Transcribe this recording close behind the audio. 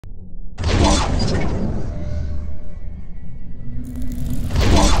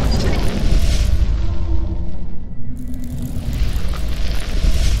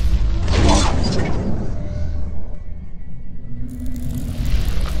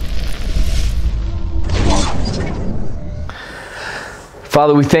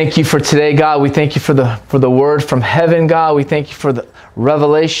Father, we thank you for today, God. We thank you for the word from heaven, God. We thank you for the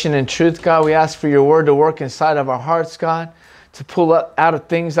revelation and truth, God. We ask for your word to work inside of our hearts, God, to pull out of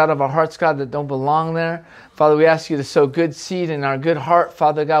things out of our hearts, God, that don't belong there. Father, we ask you to sow good seed in our good heart,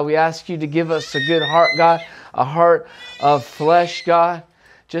 Father God. We ask you to give us a good heart, God, a heart of flesh, God,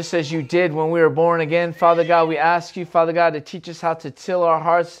 just as you did when we were born again, Father God. We ask you, Father God, to teach us how to till our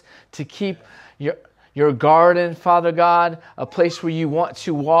hearts, to keep your garden, Father God, a place where you want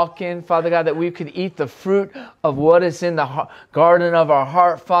to walk in, Father God, that we could eat the fruit of what is in the garden of our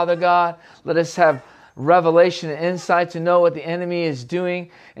heart, Father God. Let us have revelation and insight to know what the enemy is doing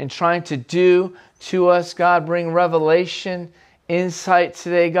and trying to do to us, God. Bring revelation, insight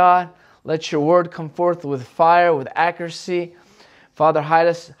today, God. Let your word come forth with fire, with accuracy. Father,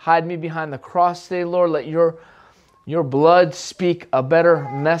 hide me behind the cross today, Lord. Let your blood speak a better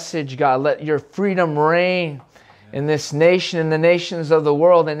message, God. Let your freedom reign in this nation and the nations of the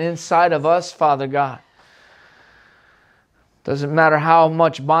world and inside of us, Father God. Doesn't matter how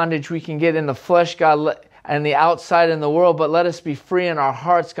much bondage we can get in the flesh, God, and the outside in the world, but let us be free in our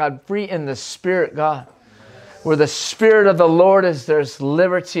hearts, God, free in the Spirit, God. Where the Spirit of the Lord is, there's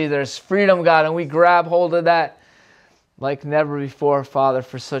liberty, there's freedom, God, and we grab hold of that like never before, Father,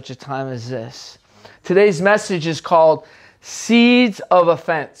 for such a time as this. Today's message is called Seeds of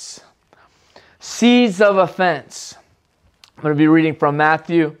Offense. Seeds of Offense. I'm going to be reading from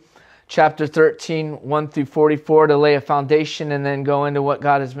Matthew chapter 13, 1 through 44 to lay a foundation and then go into what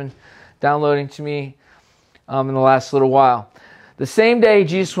God has been downloading to me in the last little while. The same day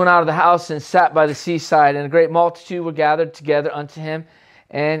Jesus went out of the house and sat by the seaside, and a great multitude were gathered together unto him,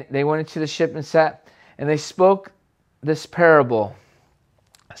 and they went into the ship and sat, and they spoke this parable,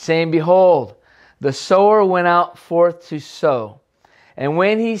 saying, Behold, the sower went out forth to sow. And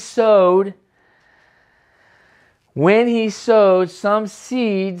when he sowed some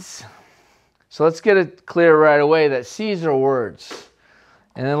seeds. So let's get it clear right away that seeds are words.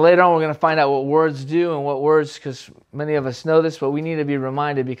 And then later on we're going to find out what words do and what words, because many of us know this, but we need to be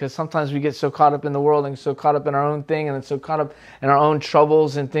reminded, because sometimes we get so caught up in the world and so caught up in our own thing and so caught up in our own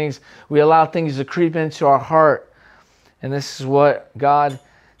troubles and things. We allow things to creep into our heart. And this is what God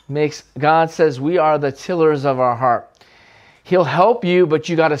says we are the tillers of our heart. He'll help you, but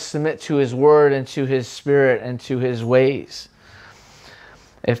you got to submit to his word and to his spirit and to his ways.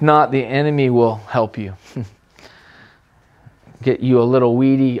 If not, the enemy will help you. Get you a little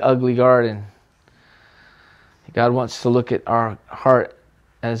weedy, ugly garden. God wants to look at our heart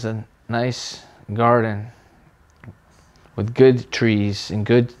as a nice garden with good trees and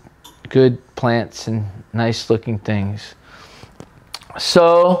good plants and nice looking things.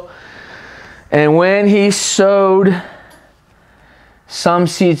 So, and when he sowed, some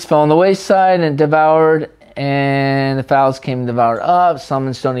seeds fell on the wayside and devoured, and the fowls came and devoured up. Some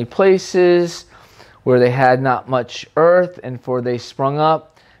in stony places where they had not much earth, and for they sprung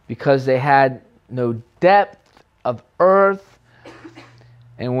up because they had no depth of earth.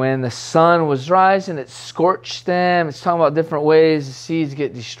 And when the sun was rising, it scorched them. It's talking about different ways the seeds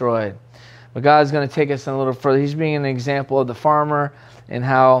get destroyed. But God's going to take us a little further. He's being an example of the farmer and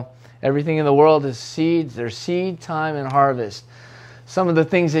how everything in the world is seeds. There's seed, time, and harvest. Some of the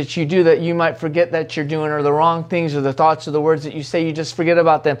things that you do that you might forget that you're doing are the wrong things, or the thoughts or the words that you say, you just forget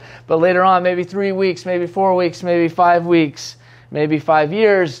about them. But later on, maybe 3 weeks, maybe 4 weeks, maybe 5 weeks, maybe 5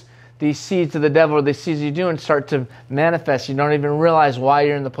 years, these seeds of the devil, or the seeds you're doing, start to manifest. You don't even realize why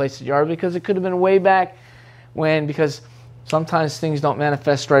you're in the place that you are, because it could have been way back when, because sometimes things don't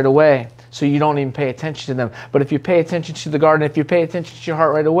manifest right away, so you don't even pay attention to them. But if you pay attention to the garden, if you pay attention to your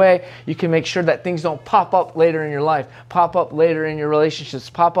heart right away, you can make sure that things don't pop up later in your life, pop up later in your relationships,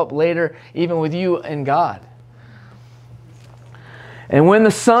 pop up later even with you and God. And when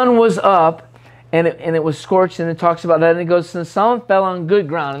the sun was up, and it was scorched, and it talks about that, and it goes, and some fell on good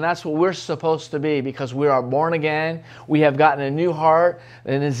ground, and that's what we're supposed to be, because we are born again. We have gotten a new heart.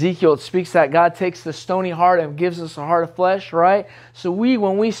 In Ezekiel, it speaks that God takes the stony heart and gives us a heart of flesh, right? So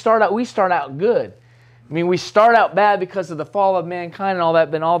when we start out good. I mean, we start out bad because of the fall of mankind and all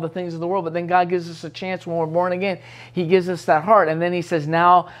that, and all the things of the world, but then God gives us a chance when we're born again. He gives us that heart, and then he says,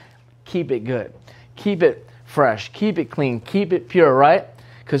 now keep it good. Keep it fresh. Keep it clean. Keep it pure, right?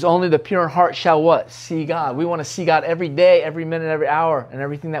 Because only the pure in heart shall what? See God. We want to see God every day, every minute, every hour, and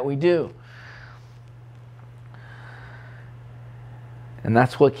everything that we do. And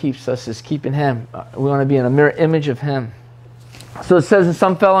that's what keeps us, is keeping him. We want to be in a mirror image of him. So it says, and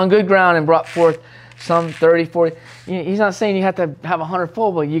some fell on good ground and brought forth some 30, 40. He's not saying you have to have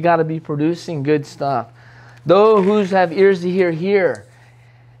 100-fold, but you got to be producing good stuff. Those who have ears to hear, hear.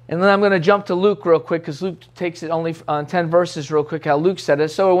 And then I'm going to jump to Luke real quick, because Luke takes it only on 10 verses real quick, how Luke said it.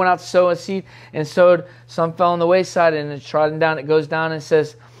 So it went out to sow a seed, and sowed. Some fell on the wayside, and it trodden down. It goes down and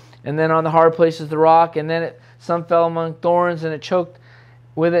says, and then on the hard places the rock, and then some fell among thorns, and it choked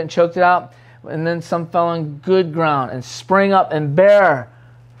with it and choked it out. And then some fell on good ground and sprang up and bare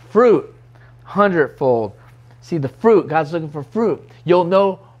fruit 100-fold. See, the fruit, God's looking for fruit. You'll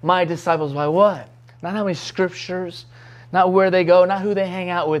know my disciples by what? Not how many scriptures, not where they go, not who they hang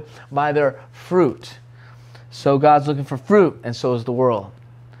out with, by their fruit. So God's looking for fruit, and so is the world.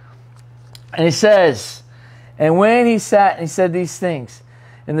 And he says, and when he sat and he said these things,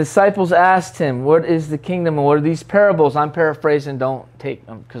 and the disciples asked him, what is the kingdom and what are these parables? I'm paraphrasing, don't take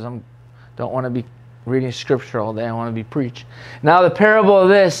them, because I don't want to be reading scripture all day. I want to be preached. Now the parable of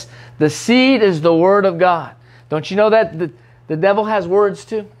this, the seed is the word of God. Don't you know that the devil has words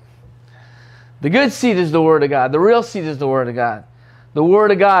too? The good seed is the word of God. The real seed is the word of God. The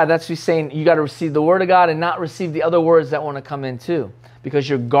word of God, that's what he's saying. You got to receive the word of God and not receive the other words that want to come in too. Because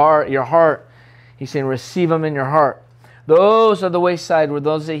your heart, he's saying receive them in your heart. Those are the wayside where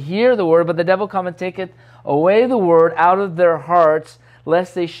those that hear the word, but the devil come and taketh away the word out of their hearts,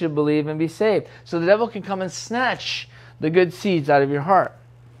 lest they should believe and be saved. So the devil can come and snatch the good seeds out of your heart.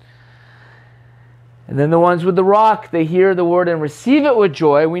 And then the ones with the rock, they hear the word and receive it with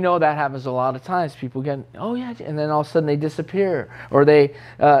joy. We know that happens a lot of times. People get, oh yeah, and then all of a sudden they disappear. Or they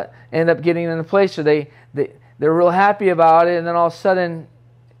end up getting in a place where they're real happy about it, and then all of a sudden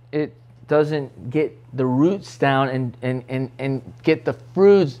it doesn't get the roots down and get the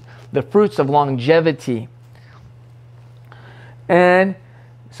fruits of longevity. And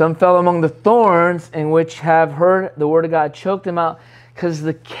some fell among the thorns, in which have heard the word of God, choked them out, because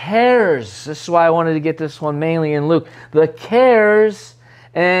the cares, this is why I wanted to get this one mainly in Luke, the cares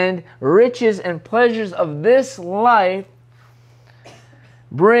and riches and pleasures of this life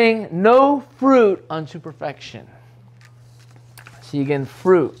bring no fruit unto perfection. See again,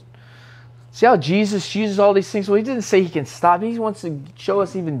 fruit. See how Jesus uses all these things? Well, he didn't say he can stop. He wants to show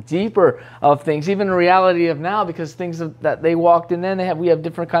us even deeper of things, even the reality of now, because things that they walked in then, we have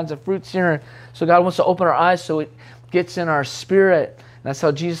different kinds of fruits here. So God wants to open our eyes so it gets in our spirit. That's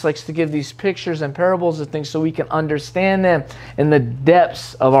how Jesus likes to give these pictures and parables of things so we can understand them in the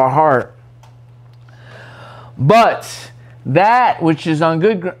depths of our heart. But that which is on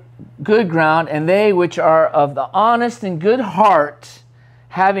good ground, and they which are of the honest and good heart,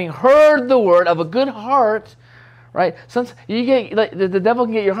 having heard the word of a good heart, right? Sometimes you get, like, the devil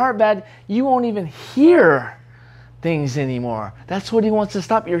can get your heart bad. You won't even hear things anymore. That's what he wants to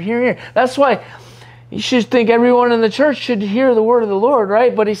stop your hearing. That's why you should think everyone in the church should hear the word of the Lord,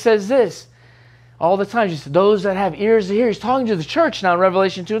 right? But he says this all the time. He says, those that have ears to hear. He's talking to the church now in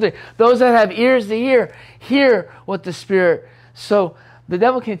Revelation 2:3. Those that have ears to hear what the Spirit. So the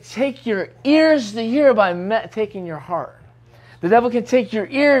devil can take your ears to hear by taking your heart. The devil can take your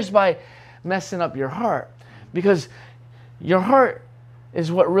ears by messing up your heart, because your heart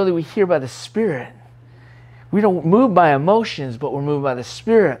is what really we hear by the Spirit. We don't move by emotions, but we're moved by the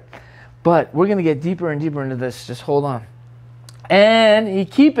Spirit. But we're going to get deeper and deeper into this. Just hold on. And he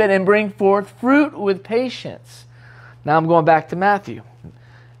keep it and bring forth fruit with patience. Now I'm going back to Matthew,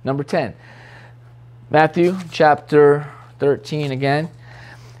 number 10. Matthew chapter 13 again.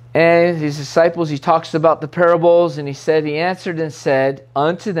 And his disciples, he talks about the parables, and he answered and said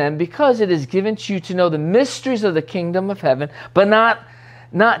unto them, because it is given to you to know the mysteries of the kingdom of heaven, but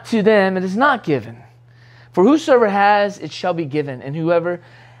not to them it is not given. For whosoever has, it shall be given, and whoever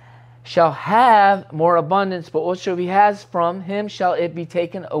shall have more abundance, but whatsoever he has, from him shall it be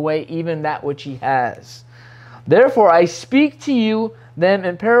taken away, even that which he has. Therefore I speak to you them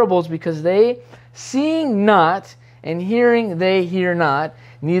in parables, because they seeing not, and hearing they hear not,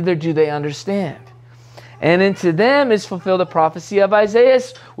 neither do they understand. And unto them is fulfilled the prophecy of Isaiah,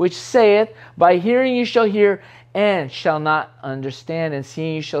 which saith, by hearing you shall hear, and shall not understand, and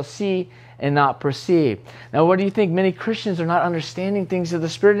seeing you shall see, and not perceive. Now what do you think? Many Christians are not understanding things of the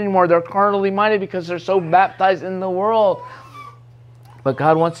Spirit anymore. They're carnally minded because they're so baptized in the world. But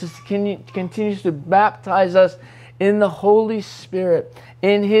God wants us to continue to baptize us in the Holy Spirit,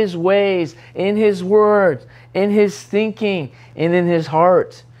 in His ways, in His words, in His thinking, and in His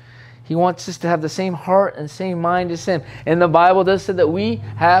heart. He wants us to have the same heart and same mind as Him. And the Bible does say that we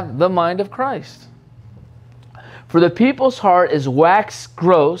have the mind of Christ. For the people's heart is waxed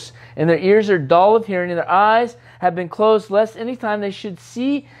gross, and their ears are dull of hearing, and their eyes have been closed, lest any time they should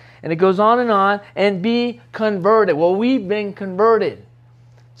see, and it goes on, and be converted. Well, we've been converted.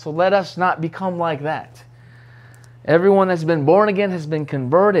 So let us not become like that. Everyone that's been born again has been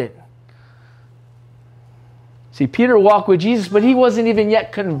converted. See, Peter walked with Jesus, but he wasn't even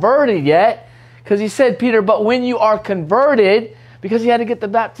yet converted yet. Because he said, Peter, but when you are converted, because he had to get the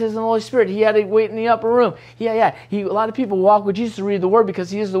baptism of the Holy Spirit, he had to wait in the upper room. A lot of people walk with Jesus to read the Word because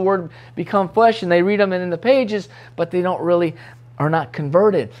he is the Word become flesh, and they read them in the pages, but they don't really are not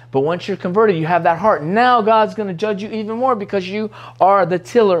converted. But once you're converted, you have that heart. Now God's going to judge you even more because you are the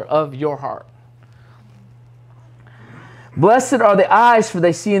tiller of your heart. Blessed are the eyes, for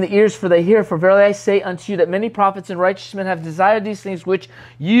they see, and the ears, for they hear. For verily I say unto you that many prophets and righteous men have desired these things which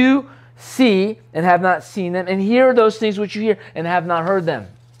you see and have not seen them, and hear those things which you hear and have not heard them.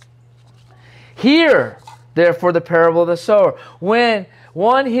 Hear, therefore, the parable of the sower. When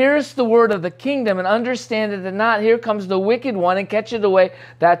one hears the word of the kingdom and understandeth it not, here comes the wicked one and catcheth away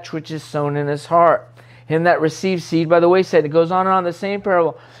that which is sown in his heart. Him that receives seed by the wayside. It goes on and on, the same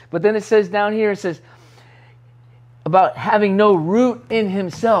parable. But then it says down here, it says about having no root in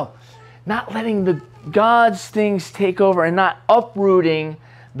himself. Not letting the God's things take over and not uprooting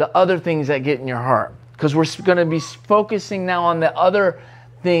the other things that get in your heart. Because we're going to be focusing now on the other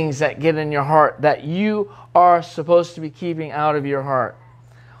things that get in your heart that you are supposed to be keeping out of your heart.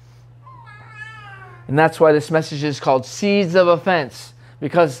 And that's why this message is called Seeds of Offense.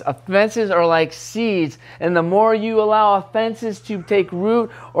 Because offenses are like seeds. And the more you allow offenses to take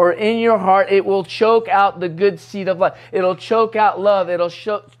root or in your heart, it will choke out the good seed of life. It'll choke out love. It'll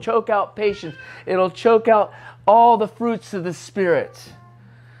choke out patience. It'll choke out all the fruits of the Spirit.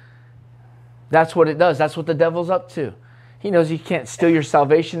 That's what it does. That's what the devil's up to. He knows he can't steal your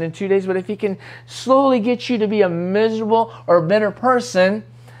salvation in 2 days, but if he can slowly get you to be a miserable or bitter person,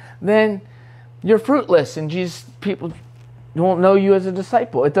 then you're fruitless, and people won't know you as a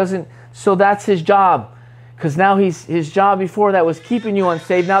disciple. It doesn't. So that's his job, because now his job before that was keeping you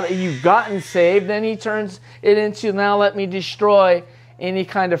unsaved. Now that you've gotten saved, then he turns it into, now let me destroy any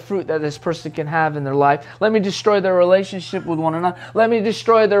kind of fruit that this person can have in their life. Let me destroy their relationship with one another. Let me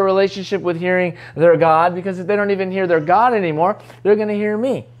destroy their relationship with hearing their God, because if they don't even hear their God anymore, they're going to hear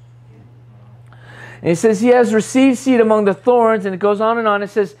me. And he says, he has received seed among the thorns, and it goes on and on. It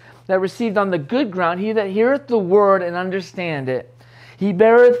says, that received on the good ground, he that heareth the word and understand it, he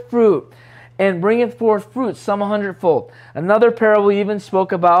beareth fruit, and bringeth forth fruit, some 100-fold. Another parable even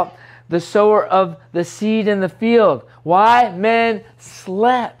spoke about the sower of the seed in the field. Why? Men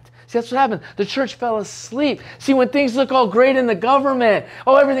slept. See, that's what happened. The church fell asleep. See, when things look all great in the government,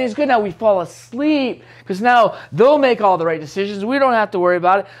 oh, everything's good now, we fall asleep. Because now they'll make all the right decisions. We don't have to worry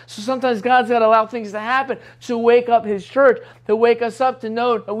about it. So sometimes God's got to allow things to happen to wake up His church, to wake us up to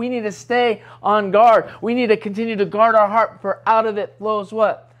know that we need to stay on guard. We need to continue to guard our heart, for out of it flows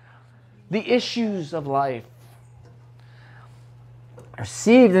what? The issues of life.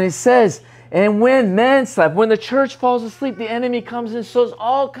 Received, and it says, and when men slept, when the church falls asleep, the enemy comes and sows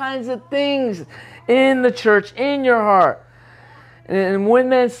all kinds of things in the church, in your heart. And when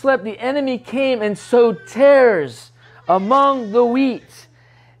men slept, the enemy came and sowed tares among the wheat,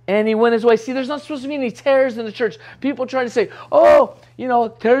 and he went his way. See, there's not supposed to be any tares in the church. People try to say, oh,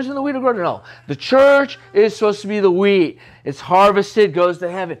 tares in the wheat are good. No, the church is supposed to be the wheat. It's harvested, goes to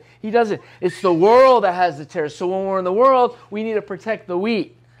heaven. He doesn't. It's the world that has the tares. So when we're in the world, we need to protect the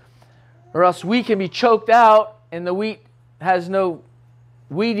wheat, or else we can be choked out and the wheat has no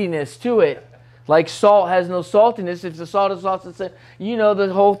weediness to it. Like salt has no saltiness. If the salt is lost, the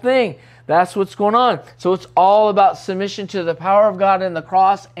whole thing. That's what's going on. So it's all about submission to the power of God and the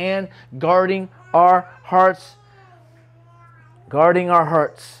cross, and guarding our hearts. Guarding our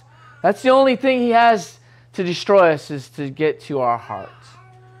hearts. That's the only thing He has to destroy us, is to get to our hearts.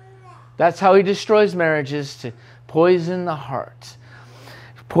 That's how He destroys marriages, to poison the heart.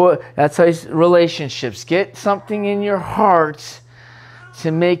 That's how relationships. Get something in your heart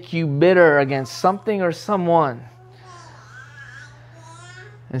to make you bitter against something or someone.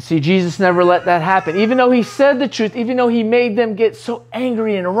 And see, Jesus never let that happen. Even though He said the truth, even though He made them get so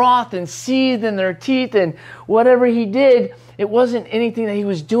angry and wroth and seethe in their teeth and whatever He did, it wasn't anything that He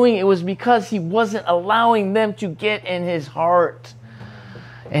was doing. It was because He wasn't allowing them to get in His heart.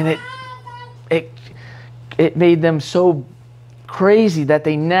 And it made them so crazy that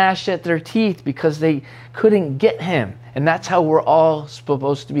they gnashed at their teeth because they couldn't get Him. And that's how we're all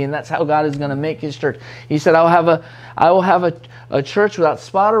supposed to be, and that's how God is going to make His church. He said, I will have a church without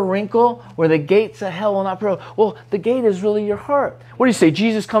spot or wrinkle, where the gates of hell will not prevail. Well, the gate is really your heart. What do you say?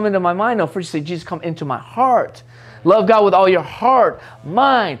 Jesus, come into my mind? No, first you say, Jesus, come into my heart. Love God with all your heart,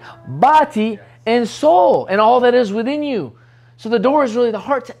 mind, body, and soul, and all that is within you. So the door is really the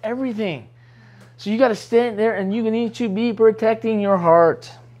heart to everything. So you got to stand there, and you need to be protecting your heart.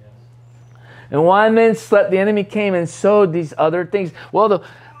 And while men slept, the enemy came and sowed these other things. Well,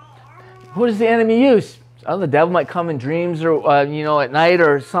 what does the enemy use? The devil might come in dreams or, at night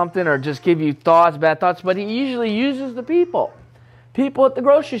or something, or just give you thoughts, bad thoughts, but he usually uses the people. People at the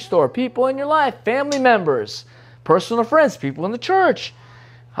grocery store, people in your life, family members, personal friends, people in the church.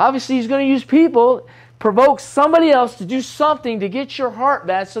 Obviously, he's going to use people, provoke somebody else to do something to get your heart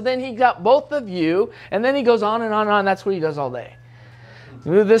bad, so then he got both of you, and then he goes on and on and on. That's what he does all day.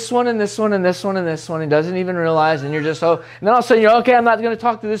 This one and this one and this one and this one, and doesn't even realize, and you're just, and then all of a sudden you're, okay, I'm not going to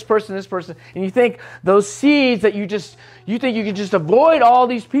talk to this person, and you think those seeds that you think you can just avoid all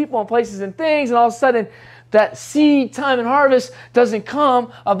these people and places and things, and all of a sudden that seed time and harvest doesn't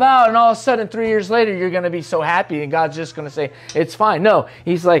come about, and all of a sudden 3 years later you're going to be so happy, and God's just going to say, it's fine. No,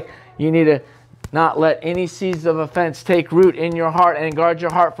 he's like, you need to not let any seeds of offense take root in your heart, and guard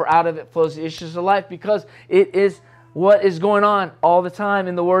your heart, for out of it flows the issues of life, because it is what is going on all the time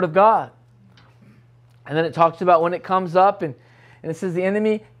in the Word of God. And then it talks about when it comes up, and it says the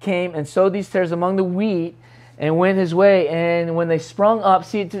enemy came and sowed these tares among the wheat and went his way. And when they sprung up,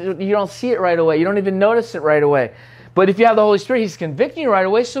 see, you don't see it right away. You don't even notice it right away. But if you have the Holy Spirit, He's convicting you right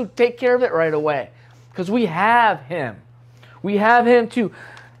away, so take care of it right away. Because we have Him. We have Him to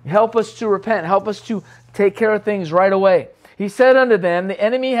help us to repent, help us to take care of things right away. He said unto them, the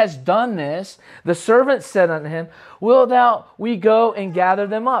enemy has done this. The servant said unto him, will thou we go and gather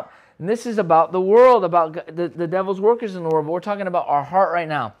them up? And this is about the world, about the devil's workers in the world. But we're talking about our heart right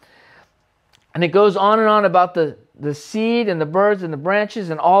now. And it goes on and on about the seed and the birds and the branches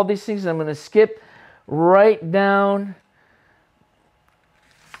and all these things. I'm going to skip right down.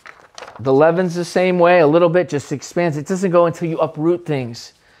 The leaven's the same way, a little bit, just expands. It doesn't go until you uproot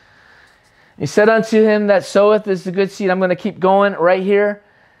things. He said unto him that soweth is the good seed. I'm going to keep going right here.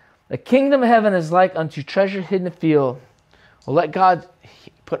 The kingdom of heaven is like unto treasure hidden in the field. Well, let God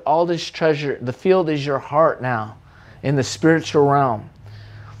put all this treasure. The field is your heart now in the spiritual realm.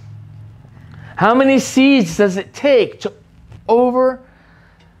 How many seeds does it take to overtake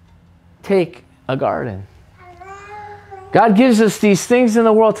a garden? God gives us these things in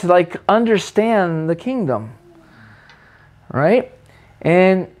the world to understand the kingdom. Right?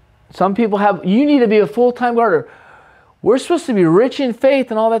 And some people you need to be a full-time gardener. We're supposed to be rich in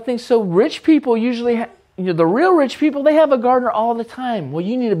faith and all that thing. So rich people usually, the real rich people, they have a gardener all the time. Well,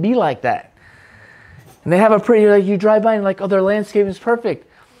 you need to be like that. And they have a pretty, you drive by and their landscape is perfect.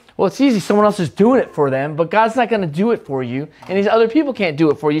 Well, it's easy. Someone else is doing it for them, but God's not going to do it for you. And these other people can't do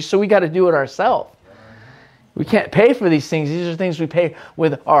it for you, so we got to do it ourselves. We can't pay for these things. These are things we pay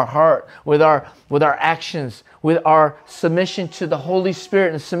with our heart, with our actions, with our submission to the Holy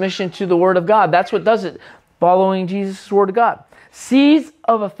Spirit and submission to the Word of God. That's what does it, following Jesus' Word of God. Seeds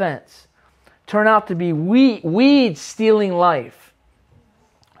of offense turn out to be weeds stealing life.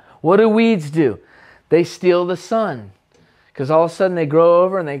 What do weeds do? They steal the sun. Because all of a sudden they grow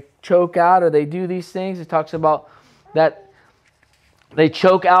over and they choke out, or they do these things. It talks about that they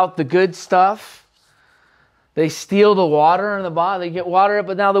choke out the good stuff. They steal the water in the bottom. They get water up,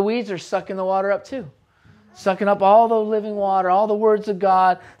 but now the weeds are sucking the water up too. Sucking up all the living water, all the words of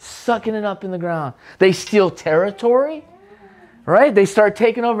God, sucking it up in the ground. They steal territory, right? They start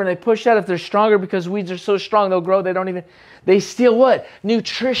taking over and they push out. If they're stronger, because weeds are so strong, they'll grow. They steal what?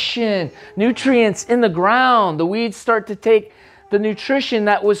 Nutrition, nutrients in the ground. The weeds start to take the nutrition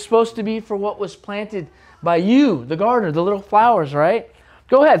that was supposed to be for what was planted by you, the gardener, the little flowers, right?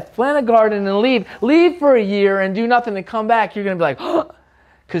 Go ahead, plant a garden and leave. Leave for a year and do nothing and come back. You're going to be like, oh,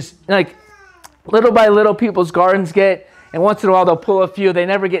 because little by little people's gardens get, and once in a while they'll pull a few. They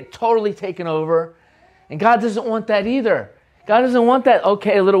never get totally taken over. And God doesn't want that either. God doesn't want that,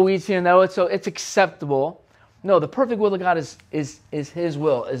 okay, little weeds here and there, so it's acceptable. No, the perfect will of God is His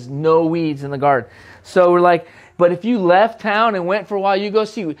will, is no weeds in the garden. So we're like, but if you left town and went for a while, you go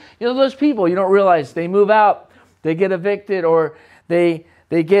see, those people, you don't realize they move out, they get evicted, or they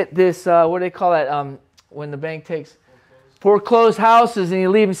get this, what do they call that, when the bank takes foreclosed houses and you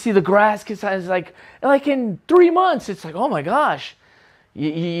leave and see the grass gets like in 3 months. It's like, oh my gosh.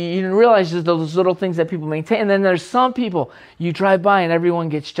 You didn't realize just those little things that people maintain. And then there's some people, you drive by and everyone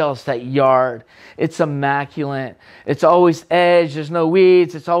gets jealous. That yard, it's immaculate. It's always edged. There's no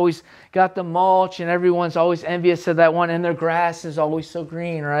weeds. It's always got the mulch, and everyone's always envious of that one. And their grass is always so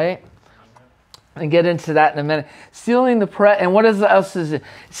green, right? And get into that in a minute. Stealing the and what else is it?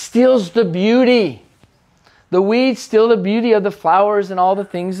 Steals the beauty. The weeds steal the beauty of the flowers and all the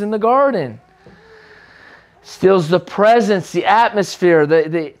things in the garden. Steals the presence, the atmosphere.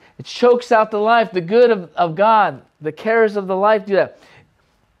 It chokes out the life, the good of God. The cares of the life do that.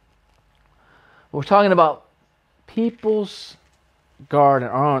 We're talking about people's garden,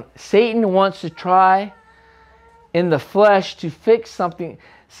 our own. Satan wants to try in the flesh to fix something.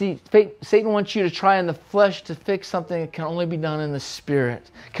 See, Satan wants you to try in the flesh to fix something that can only be done in the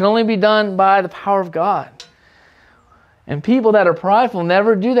Spirit. Can only be done by the power of God. And people that are prideful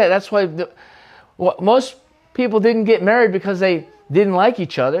never do that. That's why most people didn't get married because they didn't like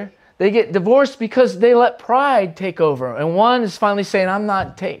each other. They get divorced because they let pride take over. And one is finally saying, I'm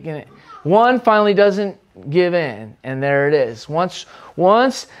not taking it. One finally doesn't give in. And there it is. Once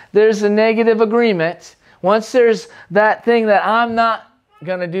there's a negative agreement, once there's that thing that I'm not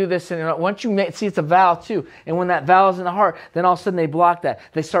going to do this, and once you see, it's a vow too. And when that vow is in the heart, then all of a sudden they block that.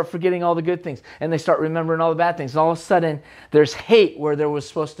 They start forgetting all the good things, and they start remembering all the bad things. And all of a sudden, there's hate where there was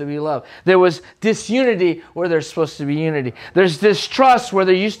supposed to be love. There was disunity where there's supposed to be unity. There's distrust where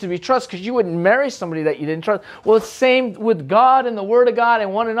there used to be trust, because you wouldn't marry somebody that you didn't trust. Well, it's the same with God and the Word of God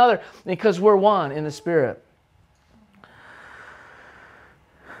and one another, because we're one in the Spirit.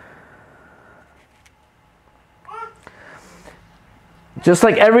 Just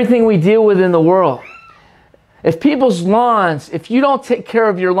like everything we deal with in the world. If people's lawns, if you don't take care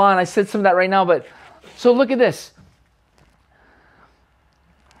of your lawn, I said some of that right now, but so look at this.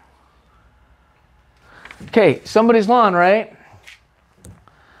 Okay, somebody's lawn, right?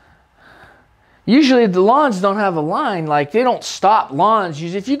 Usually the lawns don't have a line, like they don't stop lawns.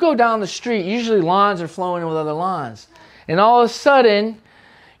 Usually, if you go down the street, usually lawns are flowing in with other lawns. And all of a sudden,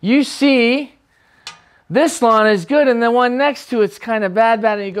 you see this lawn is good, and the one next to it's kind of bad,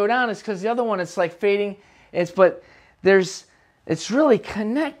 and you go down, it's because the other one, it's like fading. It's really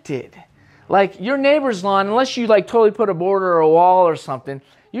connected. Like your neighbor's lawn, unless you like totally put a border or a wall or something,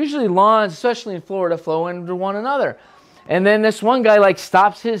 usually lawns, especially in Florida, flow into one another. And then this one guy like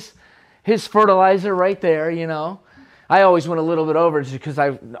stops his fertilizer right there, you know. I always went a little bit over because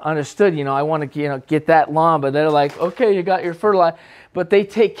I understood, you know, I want to get that lawn, but they're like, okay, you got your fertilizer. But they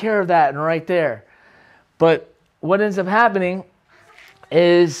take care of that and right there. But what ends up happening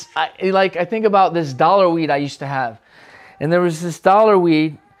is, I think about this dollar weed I used to have. And there was this dollar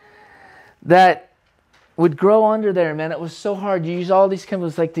weed that would grow under there, man. It was so hard. You use all these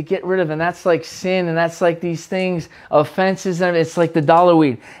chemicals like to get rid of, and that's like sin, and that's like these things, offenses, and it's like the dollar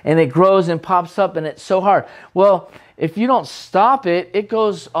weed. And it grows and pops up, and it's so hard. Well, if you don't stop it, it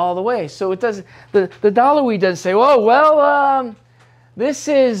goes all the way. So it doesn't, the dollar weed doesn't say, oh, well, this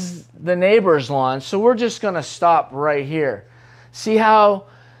is the neighbor's lawn, so we're just going to stop right here. See how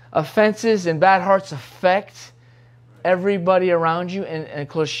offenses and bad hearts affect everybody around you and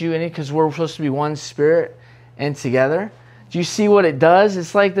close to you in it, because we're supposed to be one spirit and together. Do you see what it does?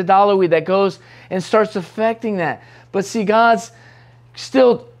 It's like the dollar weed that goes and starts affecting that. But see, God's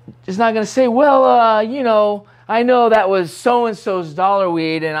still is not going to say, well, you know, I know that was so-and-so's dollar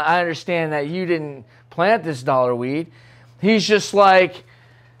weed, and I understand that you didn't plant this dollar weed. He's just like,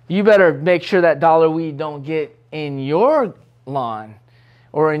 you better make sure that dollar weed don't get in your lawn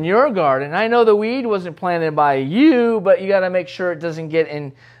or in your garden. I know the weed wasn't planted by you, but you got to make sure it doesn't get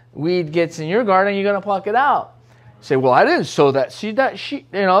in, weed gets in your garden, you're going to pluck it out. Say, well, I didn't sow that seed.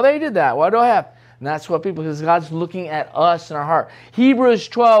 They did that. Why do I have? And that's what people, because God's looking at us in our heart. Hebrews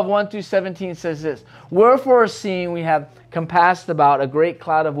 12, 1-17 says this. Wherefore, seeing we have compassed about a great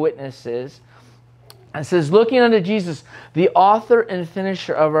cloud of witnesses, it says, looking unto Jesus, the author and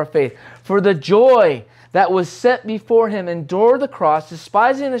finisher of our faith, for the joy that was set before him, endured the cross,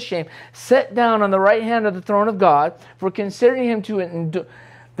 despising the shame, sat down on the right hand of the throne of God, for considering him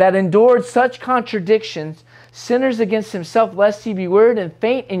that endured such contradictions, sinners against himself, lest he be wearied and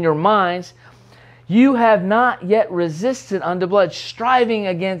faint in your minds. You have not yet resisted unto blood, striving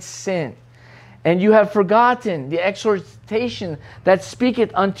against sin. And you have forgotten the exhortation that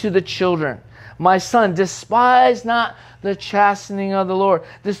speaketh unto the children. My son, despise not the chastening of the Lord.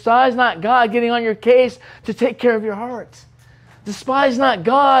 Despise not God getting on your case to take care of your heart. Despise not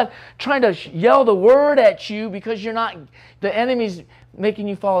God trying to yell the word at you because the enemy's making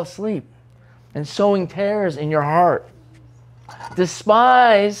you fall asleep and sowing tares in your heart.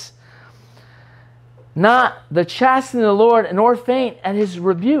 Despise not the chastening of the Lord, nor faint at his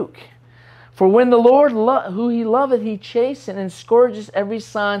rebuke. For when the Lord who he loveth, he chasteneth and scourges every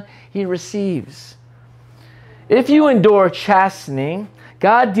son he receives. If you endure chastening,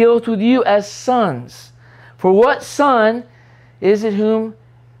 God dealeth with you as sons. For what son is it whom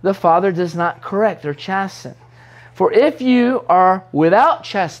the Father does not correct or chasten? For if you are without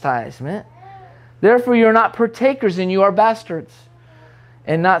chastisement, therefore you are not partakers, and you are bastards,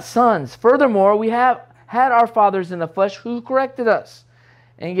 and not sons. Furthermore, we have had our fathers in the flesh who corrected us,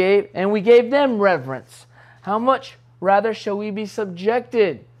 and we gave them reverence. How much rather shall we be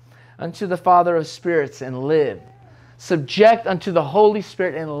subjected unto the Father of spirits and live? Subject unto the Holy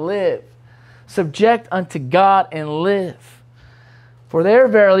Spirit and live. Subject unto God and live. For there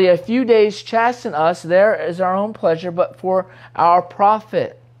verily a few days chasten us, there is our own pleasure, but for our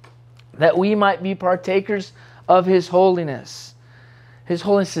profit, that we might be partakers of His holiness. His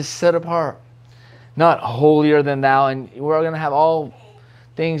holiness is set apart, not holier than thou, and we're going to have all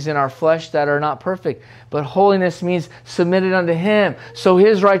things in our flesh that are not perfect. But holiness means submitted unto Him, so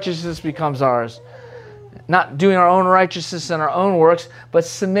His righteousness becomes ours. Not doing our own righteousness and our own works, but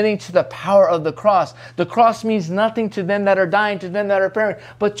submitting to the power of the cross. The cross means nothing to them that are dying, to them that are perishing.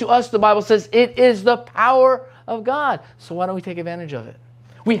 But to us, the Bible says, it is the power of God. So why don't we take advantage of it?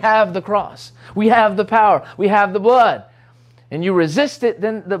 We have the cross. We have the power. We have the blood. And you resist it,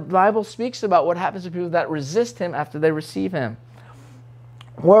 then the Bible speaks about what happens to people that resist Him after they receive Him.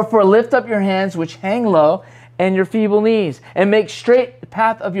 Wherefore lift up your hands which hang low, and your feeble knees, and make straight the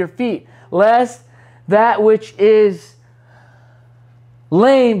path of your feet, lest that which is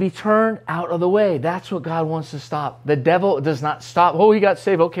lame be turned out of the way. That's what God wants to stop. The devil does not stop. Oh, he got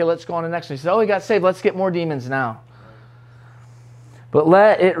saved. Okay, let's go on to the next one. He says, oh, he got saved. Let's get more demons now. But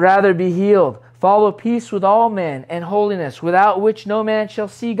let it rather be healed. Follow peace with all men and holiness, without which no man shall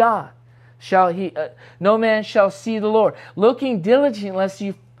see God. No man shall see the Lord. Looking diligently lest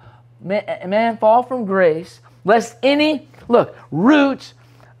you man fall from grace, lest any, root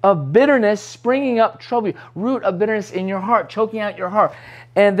of bitterness springing up trouble you. Root of bitterness in your heart, choking out your heart.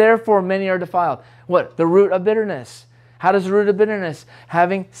 And therefore many are defiled. What? The root of bitterness. How does the root of bitterness?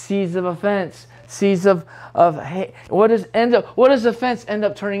 Having seeds of offense, seeds of hate. What does offense end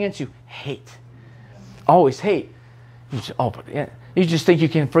up turning into? Hate. Always hate. You just think you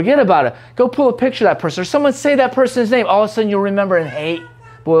can forget about it. Go pull a picture of that person. Or someone say that person's name. All of a sudden you'll remember, and hate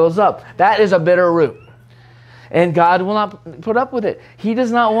boils up. That is a bitter root. And God will not put up with it. He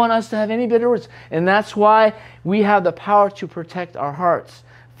does not want us to have any bitter roots. And that's why we have the power to protect our hearts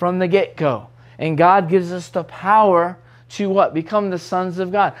from the get-go. And God gives us the power to what? Become the sons of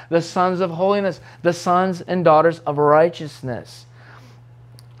God, the sons of holiness, the sons and daughters of righteousness.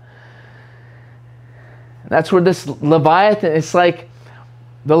 That's where this Leviathan, it's like,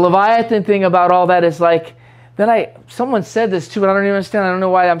 the Leviathan thing about all that is like, someone said this too, but I don't even understand. I don't know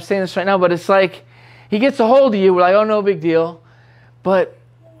why I'm saying this right now, but it's like, he gets a hold of you, we're like, oh, no big deal. But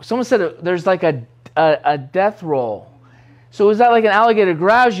someone said there's like a death roll. So is that like an alligator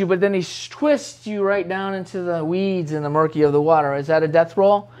grabs you, but then he twists you right down into the weeds and the murky of the water? Is that a death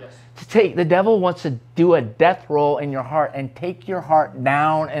roll? Yes. The devil wants to do a death roll in your heart and take your heart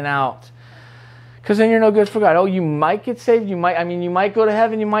down and out. Because then you're no good for God. Oh, you might get saved. You might go to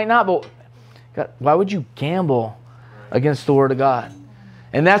heaven. You might not. But God, why would you gamble against the Word of God?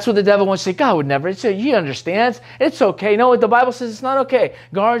 And that's what the devil wants to say. God would never. He understands. It's okay. No, the Bible says it's not okay.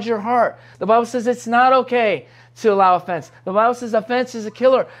 Guard your heart. The Bible says it's not okay to allow offense. The Bible says offense is a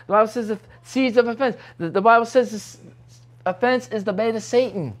killer. The Bible says the seeds of offense. The Bible says offense is the bait of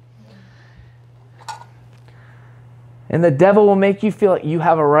Satan. And the devil will make you feel like you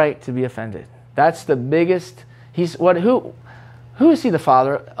have a right to be offended. That's the biggest. Who is he the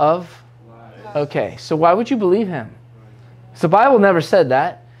father of? Okay, so why would you believe him? So the Bible never said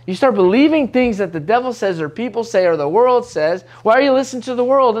that. You start believing things that the devil says or people say or the world says. Why are you listening to the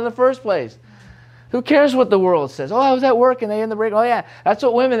world in the first place? Who cares what the world says? Oh, I was at work and they in the break. Oh yeah, that's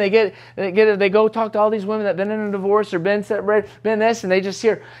what women they go talk to all these women that been in a divorce or been separated, been this, and they just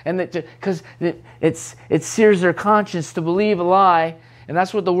hear because it sears their conscience to believe a lie, and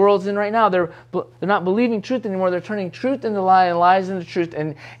that's what the world's in right now. They're not believing truth anymore. They're turning truth into lie and lies into truth,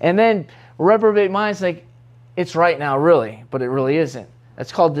 and then reprobate minds like it's right now, really, but it really isn't.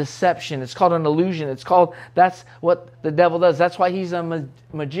 That's called deception. It's called an illusion. That's what the devil does. That's why he's a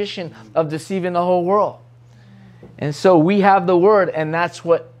magician of deceiving the whole world. And so we have the word, and that's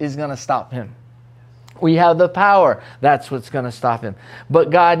what is going to stop him. We have the power. That's what's going to stop him. But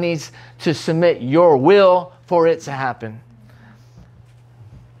God needs to submit your will for it to happen.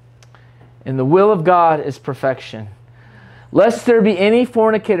 And the will of God is perfection. Lest there be any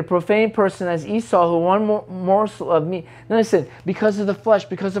fornicator, profane person as Esau, who one morsel of meat. Then I said, because of the flesh,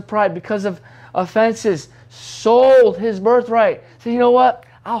 because of pride, because of offenses, sold his birthright. So you know what?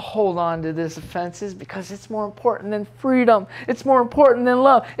 I'll hold on to these offenses because it's more important than freedom. It's more important than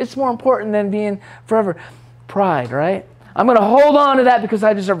love. It's more important than being forever. Pride, right? I'm going to hold on to that because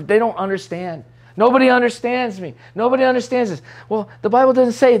I deserve it. They don't understand. Nobody understands me. Nobody understands this. Well, the Bible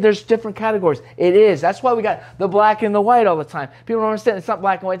doesn't say there's different categories. It is. That's why we got the black and the white all the time. People don't understand. It's not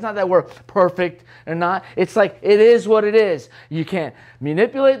black and white. It's not that we're perfect or not. It's like it is what it is. You can't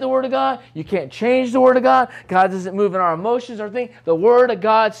manipulate the Word of God. You can't change the Word of God. God doesn't move in our emotions or things. The Word of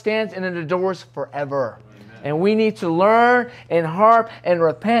God stands and it endures forever. Amen. And we need to learn and harp and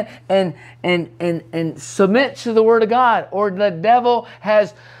repent and submit to the Word of God, or the devil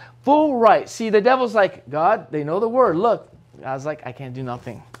has full right. See, the devil's like, God, they know the Word. Look, God's like, I can't do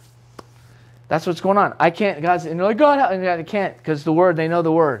nothing. That's what's going on. I can't. God's, and they're like, God, I can't, because the Word, they know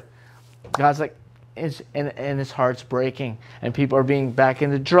the Word. God's like, and his heart's breaking, and people are being back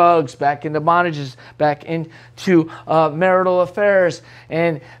into drugs, back into bondages, back into marital affairs,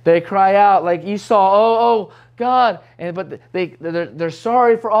 and they cry out like Esau, oh God, but they're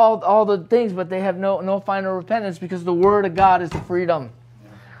sorry for all the things, but they have no final repentance, because the Word of God is the freedom,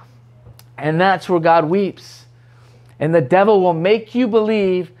 and that's where God weeps. And the devil will make you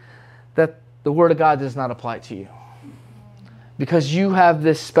believe that the Word of God does not apply to you, because you have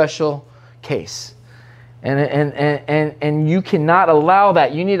this special case. And you cannot allow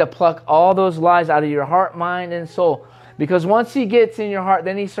that. You need to pluck all those lies out of your heart, mind, and soul. Because once he gets in your heart,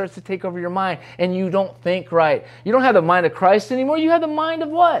 then he starts to take over your mind, and you don't think right. You don't have the mind of Christ anymore. You have the mind of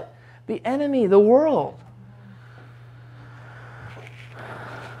what? The enemy, the world.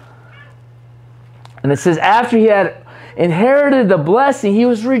 And it says, after he had inherited the blessing, he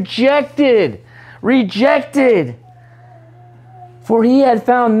was rejected. Rejected. For he had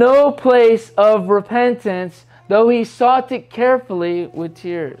found no place of repentance, though he sought it carefully with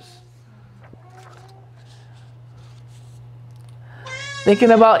tears.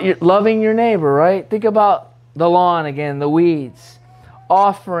 Thinking about loving your neighbor, right? Think about the lawn again, the weeds,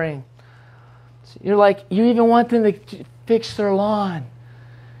 offering. You're like, you even want them to fix their lawn.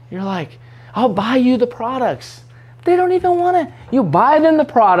 You're like, I'll buy you the products. They don't even want it. You buy them the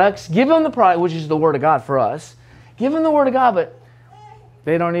products, give them the product, which is the Word of God for us. Give them the Word of God, but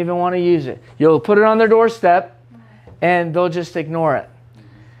they don't even want to use it. You'll put it on their doorstep, and they'll just ignore it.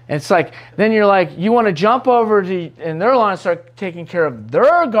 And it's like, then you're like, you want to jump over to in their lawn and start taking care of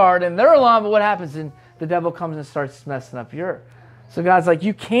their garden, their lawn, but what happens? And the devil comes and starts messing up your. So God's like,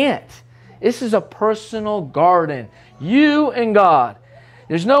 you can't. This is a personal garden. You and God.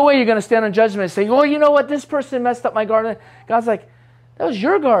 There's no way you're going to stand on judgment and say, well, you know what? This person messed up my garden. God's like, that was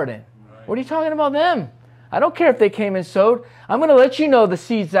your garden. What are you talking about them? I don't care if they came and sowed. I'm going to let you know the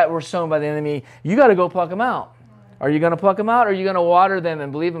seeds that were sown by the enemy. You got to go pluck them out. Are you going to pluck them out, or are you going to water them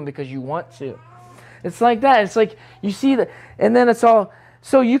and believe them because you want to? It's like that. It's like you see that, and then it's all,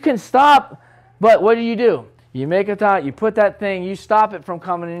 so you can stop, but what do? You make a thought, you put that thing, you stop it from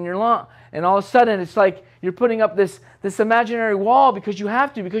coming in your lawn, and all of a sudden it's like you're putting up this imaginary wall because you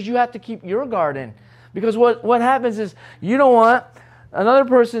have to keep your garden. Because what happens is you don't want another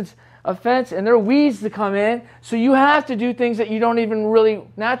person's offense and their weeds to come in, so you have to do things that you don't even really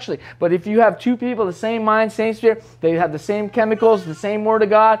naturally. But if you have two people, the same mind, same spirit, they have the same chemicals, the same Word of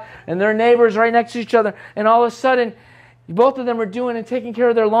God, and their neighbors right next to each other, and all of a sudden both of them are doing and taking care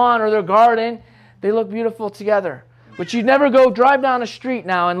of their lawn or their garden, they look beautiful together. But you never go drive down a street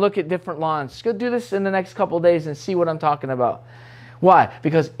now and look at different lawns. Go do this in the next couple of days and see what I'm talking about. Why?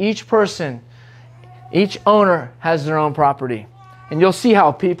 Because each person, each owner has their own property. And you'll see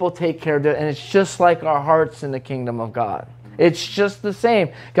how people take care of it. And it's just like our hearts in the kingdom of God. It's just the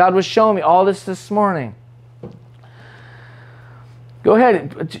same. God was showing me all this morning. Go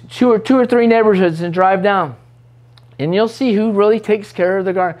ahead, two or three neighborhoods and drive down. And you'll see who really takes care of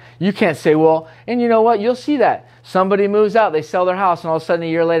the garden. You can't say, well, and you know what? You'll see that. Somebody moves out, they sell their house, and all of a sudden a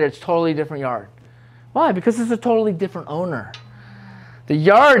year later it's a totally different yard. Why? Because it's a totally different owner. The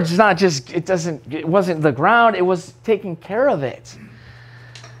yard's not just, it wasn't the ground, it was taking care of it.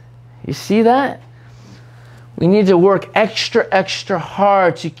 You see that? We need to work extra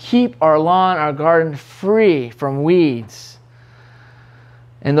hard to keep our lawn, our garden free from weeds.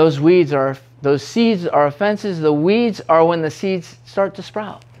 And those seeds are offenses. The weeds are when the seeds start to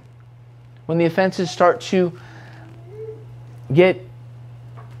sprout. When the offenses start to get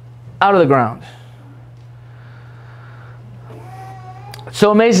out of the ground. It's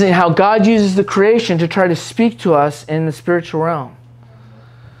so amazing how God uses the creation to try to speak to us in the spiritual realm.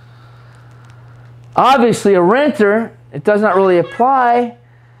 Obviously, a renter, it does not really apply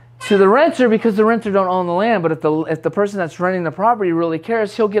to the renter because the renter don't own the land. But if the person that's renting the property really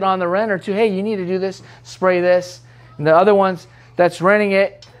cares, he'll get on the renter to, hey, you need to do this, spray this. And the other ones that's renting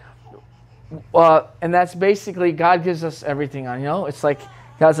it, and that's basically God gives us everything on. It's like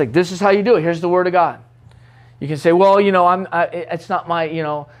God's like, this is how you do it. Here's the Word of God. You can say, well, it's not my,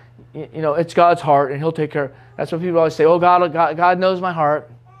 it's God's heart, and He'll take care. That's what people always say. Oh, God knows my heart.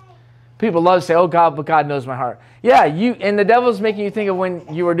 People love to say, oh, but God knows my heart. Yeah, and the devil's making you think of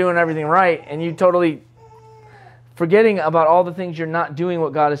when you were doing everything right, and you totally forgetting about all the things you're not doing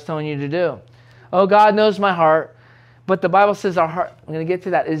what God is telling you to do. Oh, God knows my heart. But the Bible says our heart, I'm going to get to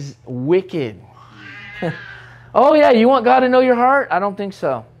that, is wicked. Oh yeah, you want God to know your heart? I don't think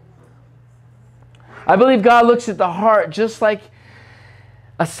so. I believe God looks at the heart just like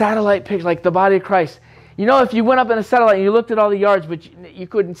a satellite picture, like the body of Christ. You know, if you went up in a satellite and you looked at all the yards, but you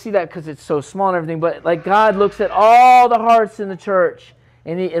couldn't see that because it's so small and everything, but like God looks at all the hearts in the church,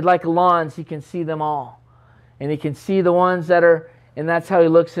 and like lawns, He can see them all. And He can see the ones that are, and that's how He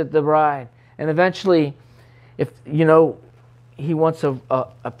looks at the bride. And eventually, if, you know, He wants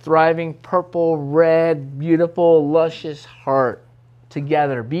a thriving, purple, red, beautiful, luscious heart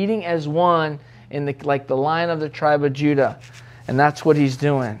together, beating as one in like the Lion of the tribe of Judah. And that's what He's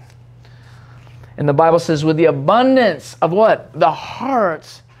doing. And the Bible says, with the abundance of what? The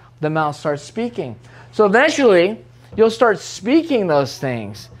heart, the mouth starts speaking. So eventually, you'll start speaking those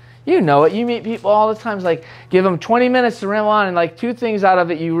things. You know it. You meet people all the time. It's like, give them 20 minutes to ramble on, and like 2 things out of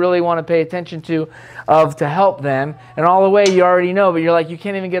it you really want to pay attention to help them. And all the way you already know, but you're like, you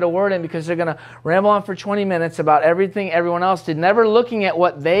can't even get a word in because they're going to ramble on for 20 minutes about everything everyone else did, never looking at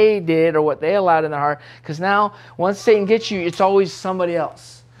what they did or what they allowed in their heart. Because now, once Satan gets you, it's always somebody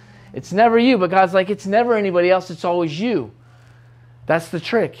else. It's never you, but God's like, it's never anybody else. It's always you. That's the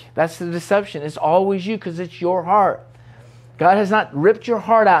trick. That's the deception. It's always you because it's your heart. God has not ripped your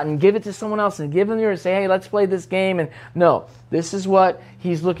heart out and give it to someone else and give them yours and say, hey, let's play this game. And no, this is what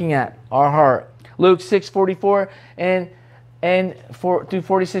He's looking at, our heart. Luke 6:44 and 4 through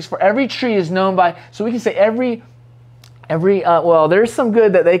 46. For every tree is known by, so we can say well, there's some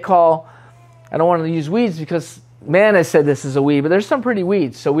good that they call, I don't want to use weeds because man has said this is a weed, but there's some pretty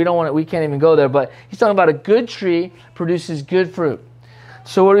weeds, so we can't even go there. But He's talking about a good tree produces good fruit.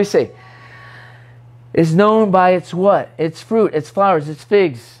 So what do we say? Is known by its what? Its fruit, its flowers, its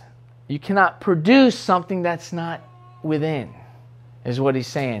figs. You cannot produce something that's not within, is what He's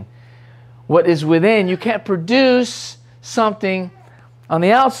saying. What is within, you can't produce something on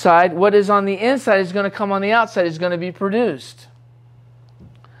the outside. What is on the inside is going to come on the outside, is going to be produced.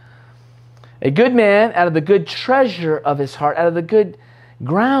 A good man out of the good treasure of his heart, out of the good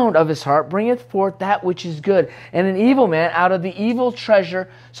ground of his heart, bringeth forth that which is good. And an evil man out of the evil treasure.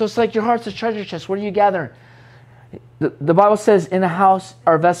 So it's like your heart's a treasure chest. What are you gathering? The Bible says in a house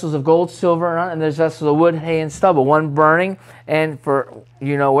are vessels of gold, silver, and there's vessels of wood, hay, and stubble. One burning and for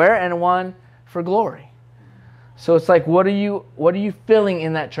you know where, and one for glory. So it's like, what are you filling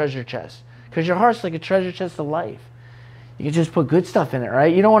in that treasure chest? Because your heart's like a treasure chest of life. You can just put good stuff in it,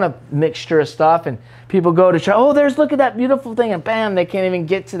 right? You don't want a mixture of stuff, and people go to try, look at that beautiful thing, and bam, they can't even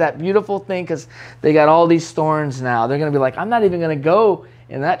get to that beautiful thing because they got all these thorns now. They're going to be like, I'm not even going to go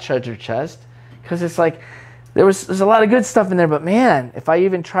in that treasure chest because it's like, there's a lot of good stuff in there, but man, if I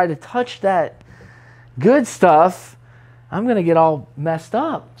even try to touch that good stuff, I'm going to get all messed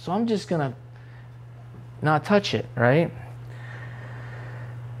up. So I'm just going to not touch it, right?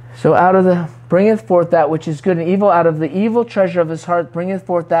 So out of the bringeth forth that which is good and evil, out of the evil treasure of his heart bringeth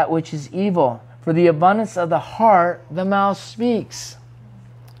forth that which is evil. For the abundance of the heart the mouth speaks.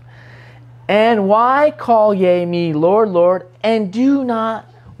 And why call ye me Lord, Lord, and do not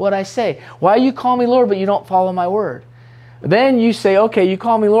what I say? Why you call me Lord, but you don't follow my word? Then you say, okay, you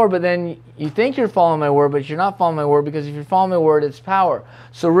call me Lord, but then you think you're following my word, but you're not following my word, because if you're following my word, it's power.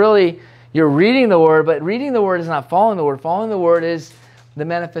 So really, you're reading the word, but reading the word is not following the word. Following the word is the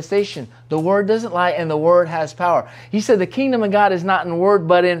manifestation. The word doesn't lie, and the word has power. He said the kingdom of God is not in word,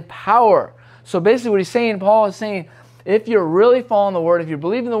 but in power. So basically what he's saying, Paul is saying, if you're really following the word, if you're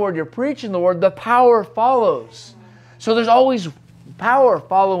believing the word, you're preaching the word, the power follows. So there's always power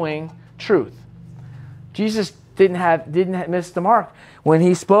following truth. Jesus didn't miss the mark. When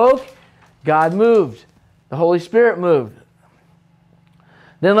he spoke, God moved. The Holy Spirit moved.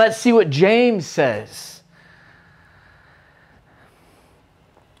 Then let's see what James says.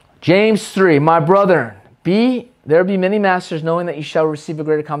 James 3, my brethren, there be many masters, knowing that you shall receive a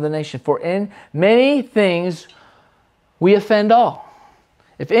greater condemnation. For in many things we offend all.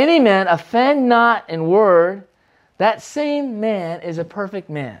 If any man offend not in word, that same man is a perfect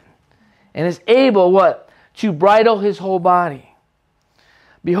man, and is able, what? To bridle his whole body.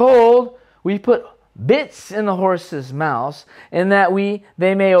 Behold, we put bits in the horses' mouths, and that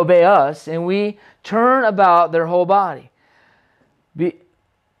they may obey us, and we turn about their whole body.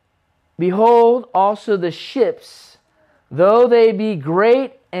 Behold also the ships, though they be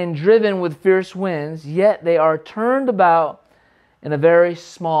great and driven with fierce winds, yet they are turned about in a very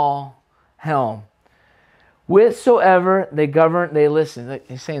small helm. Whithersoever they govern, they listen.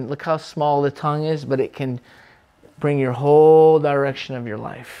 He's saying, look how small the tongue is, but it can bring your whole direction of your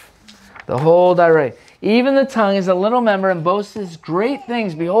life. The whole direction. Even the tongue is a little member and boasts great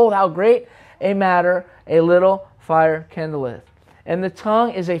things. Behold, how great a matter a little fire kindleth. And the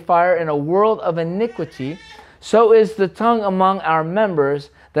tongue is a fire in a world of iniquity. So is the tongue among our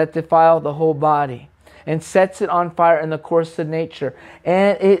members that defile the whole body, and sets it on fire in the course of nature,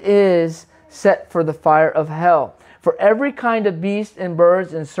 and it is set for the fire of hell. For every kind of beast and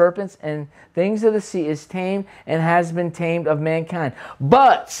birds and serpents and things of the sea is tamed and has been tamed of mankind.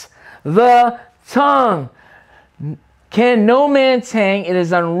 But the tongue can no man tame. It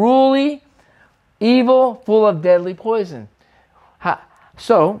is unruly, evil, full of deadly poison.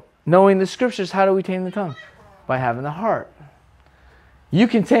 So, knowing the scriptures, how do we tame the tongue? By having the heart. You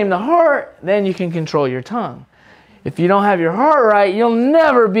can tame the heart, then you can control your tongue. If you don't have your heart right, you'll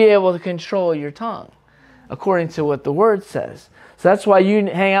never be able to control your tongue, according to what the Word says. So that's why you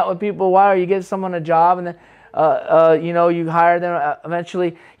hang out with people. Why? Or you get someone a job, and then you hire them.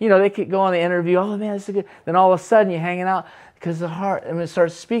 Eventually, they could go on the interview. Oh man, this is good. Then all of a sudden, you're hanging out because the heart, it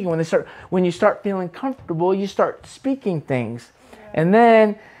starts speaking. When you start feeling comfortable, you start speaking things, and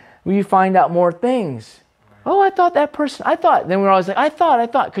then you find out more things. Oh, I thought that person. I thought. Then we're always like, I thought,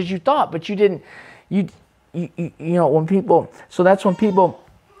 because you thought, but you didn't. When people. So that's when people.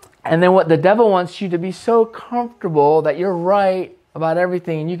 And then what the devil wants you to be so comfortable that you're right about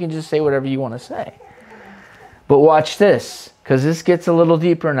everything, and you can just say whatever you want to say. But watch this, because this gets a little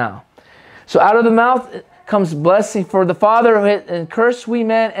deeper now. So out of the mouth comes blessing for the Father, and curse we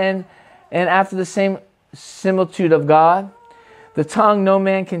men, and after the same similitude of God. The tongue no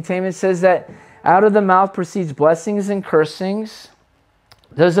man can tame. It says that out of the mouth proceeds blessings and cursings.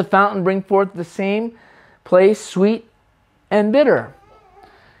 Does a fountain bring forth the same place, sweet and bitter?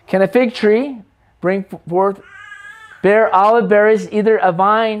 Can a fig tree bring forth, bear olive berries, either a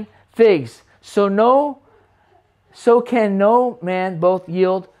vine figs? So can no man both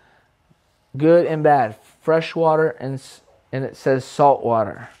yield good and bad, fresh water and it says salt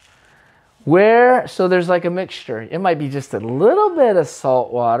water. So there's like a mixture. It might be just a little bit of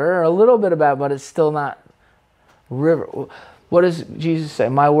salt water or a little bit of bad, but it's still not river. What does Jesus say?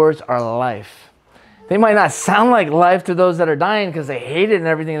 My words are life. They might not sound like life to those that are dying because they hate it and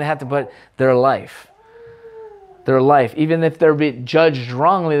everything they have to, but they're life. They're life. Even if they're being judged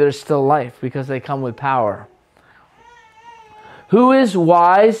wrongly, they're still life because they come with power. Who is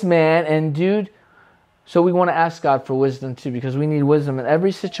wise man and dude? So we want to ask God for wisdom too, because we need wisdom in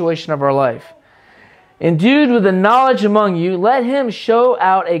every situation of our life. Endued with the knowledge among you, let him show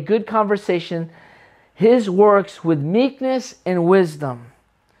out a good conversation, his works with meekness and wisdom.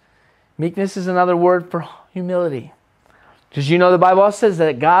 Meekness is another word for humility. Because the Bible says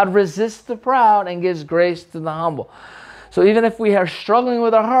that God resists the proud and gives grace to the humble. So even if we are struggling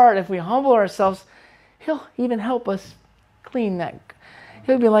with our heart, if we humble ourselves, he'll even help us clean that.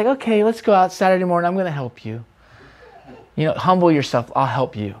 He'll be like, okay, let's go out Saturday morning. I'm going to help you. Humble yourself. I'll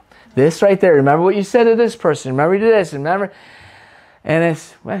help you. This right there. Remember what you said to this person. Remember to this. Remember. And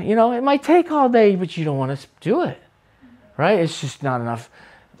it's, it might take all day, but you don't want to do it. Right? It's just not enough.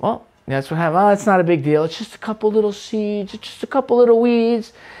 Well, that's what happened. Oh, it's not a big deal. It's just a couple little seeds. It's just a couple little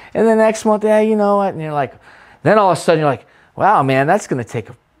weeds. And then next month, you know what? And you're like, then all of a sudden you're like, wow, man, that's going to take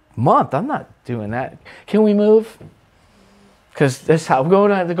a month. I'm not doing that. Can we move? Because that's how I'm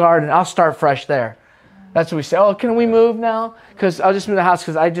going to the garden. I'll start fresh there. That's what we say. Oh, can we move now? Because I'll just move the house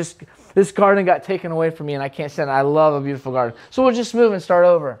because this garden got taken away from me and I can't stand it. I love a beautiful garden. So we'll just move and start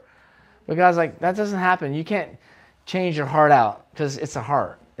over. But God's like, that doesn't happen. You can't change your heart out because it's a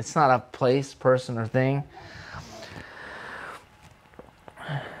heart. It's not a place, person, or thing.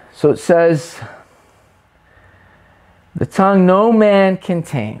 So it says, the tongue no man can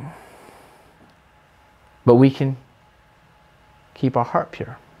tame, but we can keep our heart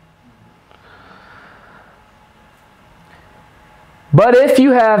pure. But if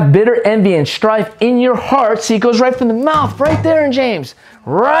you have bitter envy and strife in your heart, see, it goes right from the mouth, right there in James,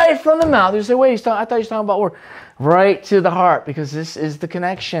 right from the mouth. You say, wait, I thought he was talking about word. Right to the heart, because this is the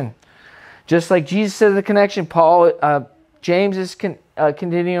connection. Just like Jesus said the connection, James is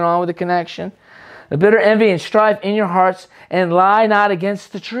continuing on with the connection. The bitter envy and strife in your hearts, and lie not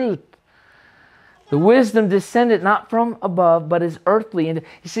against the truth. The wisdom descended not from above, but is earthly. And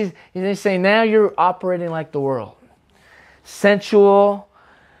he's saying now you're operating like the world. Sensual,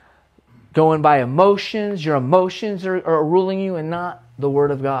 going by emotions. Your emotions are ruling you and not the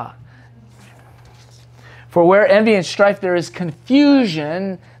Word of God. For where envy and strife there is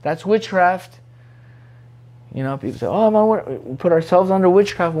confusion, that's witchcraft. People say, we put ourselves under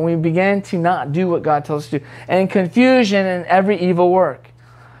witchcraft when we begin to not do what God tells us to do. And confusion in every evil work.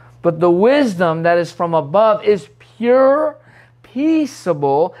 But the wisdom that is from above is pure,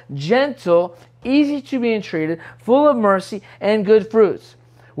 peaceable, gentle, easy to be entreated, full of mercy and good fruits,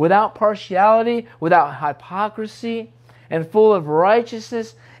 without partiality, without hypocrisy, and full of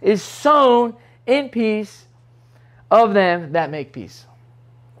righteousness, is sown in peace of them that make peace.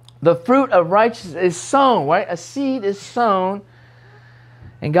 The fruit of righteousness is sown, right? A seed is sown.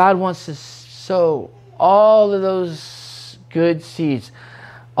 And God wants to sow all of those good seeds,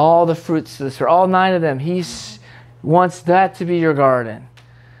 all the fruits of the Spirit, all 9 of them. He wants that to be your garden.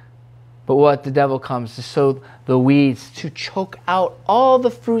 But what the devil comes to sow the weeds, to choke out all the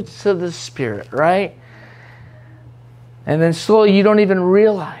fruits of the Spirit, right? And then slowly you don't even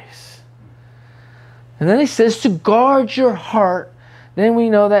realize. And then he says to guard your heart. Then we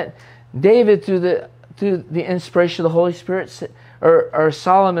know that David, through the inspiration of the Holy Spirit, or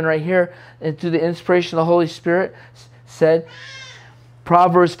Solomon right here, and through the inspiration of the Holy Spirit, said,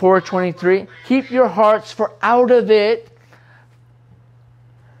 Proverbs 4:23, keep your hearts, for out of it,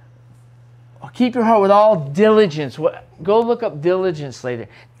 keep your heart with all diligence. Go look up diligence later.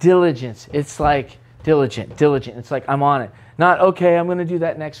 Diligence. It's like diligent. It's like I'm on it. Not, okay, I'm going to do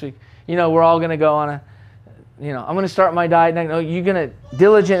that next week. You know, we're all going to go on I'm going to start my diet. No, you're going to,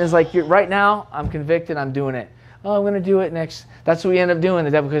 diligent is like, right now, I'm convicted, I'm doing it. Oh, I'm going to do it next. That's what we end up doing, the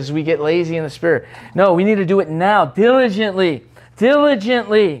devil, because we get lazy in the Spirit. No, we need to do it now, diligently.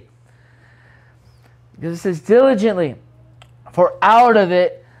 Diligently. Because it says diligently. For out of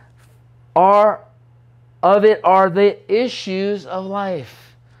it are the issues of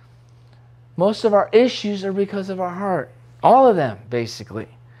life. Most of our issues are because of our heart. All of them, basically.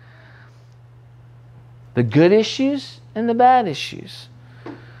 The good issues and the bad issues.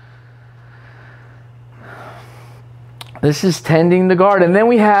 This is tending the garden. Then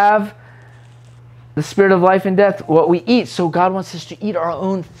we have the spirit of life and death, what we eat. So God wants us to eat our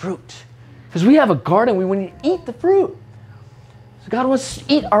own fruit. Because we have a garden, we want to eat the fruit. So God wants us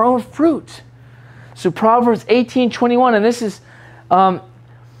to eat our own fruit. So Proverbs 18:21, and this is,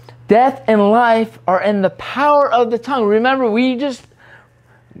 death and life are in the power of the tongue. Remember, we just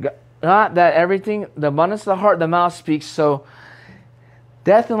got that everything, the abundance of the heart, the mouth speaks. So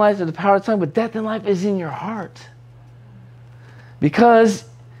death and life are the power of the tongue, but death and life is in your heart. Because,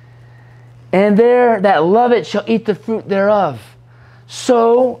 and there that love it shall eat the fruit thereof.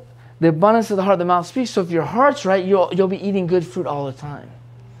 So, the abundance of the heart, the mouth speaks. So if your heart's right, you'll be eating good fruit all the time.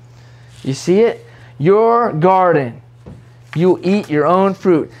 You see it? Your garden. You eat your own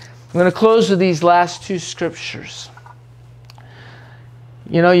fruit. I'm going to close with these last 2 scriptures.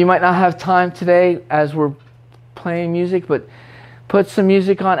 You know, you might not have time today as we're playing music, but put some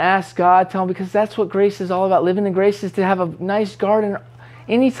music on, ask God, tell Him, because that's what grace is all about. Living in grace is to have a nice garden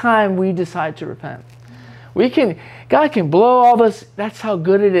anytime we decide to repent. God can blow all this. That's how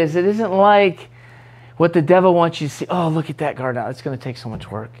good it is. It isn't like what the devil wants you to see. Oh, look at that garden. It's going to take so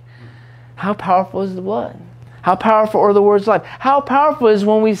much work. How powerful is the blood? How powerful are the words of life? How powerful is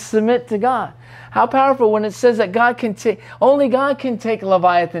when we submit to God? How powerful when it says that only God can take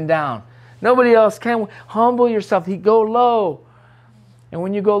Leviathan down. Nobody else can. Humble yourself. Go low. And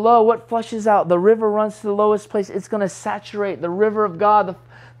when you go low, what flushes out? The river runs to the lowest place. It's going to saturate the river of God,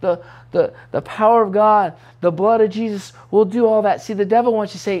 the power of God, the blood of Jesus will do all that. See, the devil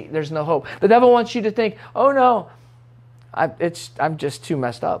wants you to say there's no hope. The devil wants you to think, oh no, I'm just too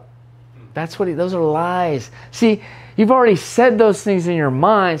messed up. Those are lies. See, you've already said those things in your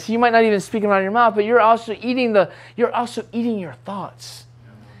mind, so you might not even speak them out of your mouth, but you're also eating your thoughts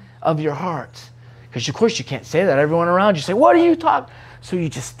of your heart. Because of course you can't say that. Everyone around you say, what are you talking? So you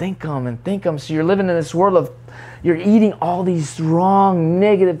just think them. So you're living in this world of, you're eating all these wrong,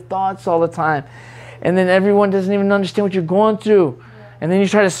 negative thoughts all the time. And then everyone doesn't even understand what you're going through. And then you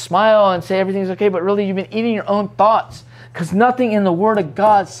try to smile and say everything's okay, but really you've been eating your own thoughts. Because nothing in the Word of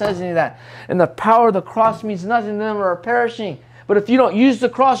God says any of that. And the power of the cross means nothing to them who are perishing. But if you don't use the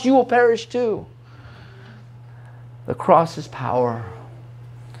cross, you will perish too. The cross is power.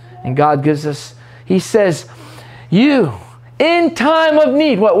 And God gives us, He says, you, in time of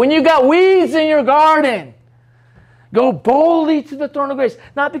need, when you got weeds in your garden, go boldly to the throne of grace.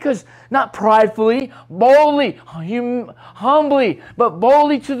 Not pridefully, boldly, humbly, but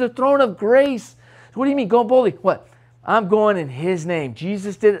boldly to the throne of grace. What do you mean, go boldly? What? I'm going in His name.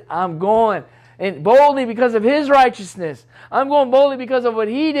 Jesus did it. I'm going. And boldly because of His righteousness. I'm going boldly because of what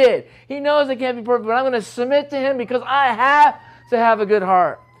He did. He knows I can't be perfect, but I'm going to submit to Him because I have to have a good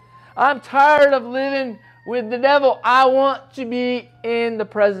heart. I'm tired of living with the devil. I want to be in the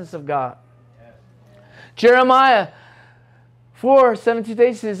presence of God. Yes. Jeremiah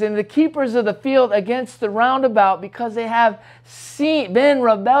 4:17 says, and the keepers of the field against the roundabout, because they have been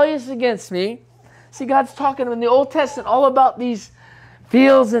rebellious against me. See, God's talking in the Old Testament all about these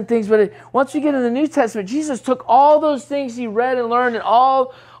fields and things, but once we get in the New Testament, Jesus took all those things He read and learned and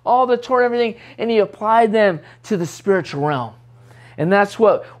all the Torah and everything, and He applied them to the spiritual realm. And that's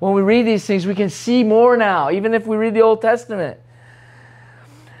what, when we read these things, we can see more now, even if we read the Old Testament.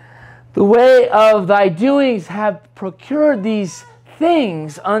 The way of thy doings have procured these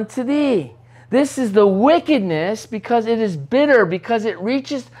things unto thee. This is the wickedness, because it is bitter, because it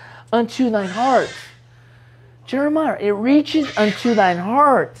reaches unto thine heart. Jeremiah, it reaches unto thine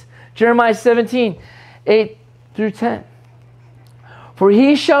heart. Jeremiah 17, 8 through 10. For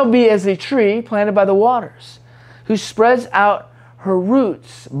he shall be as a tree planted by the waters, who spreads out her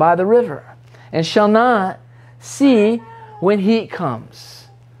roots by the river, and shall not see when heat comes.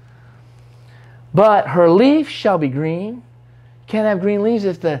 But her leaf shall be green. Can't have green leaves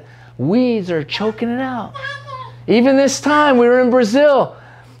if the weeds are choking it out. Even this time, we were in Brazil,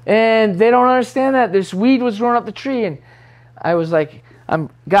 and they don't understand that. This weed was growing up the tree, and I was like,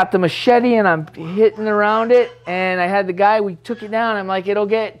 got the machete, and I'm hitting around it, and I had the guy, we took it down. I'm like, it'll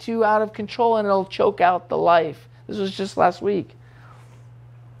get too out of control, and it'll choke out the life. This was just last week.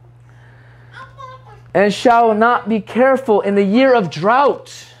 And shall not be careful in the year of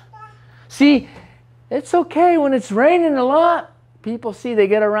drought. See, it's okay when it's raining a lot. People see, they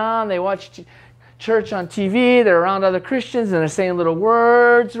get around, they watch church on TV, they're around other Christians, and they're saying little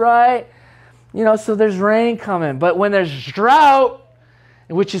words, right? You know, so there's rain coming. But when there's drought,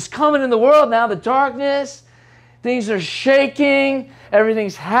 which is coming in the world now, the darkness, things are shaking,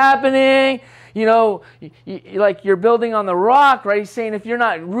 everything's happening. You know, like you're building on the rock, right? He's saying if you're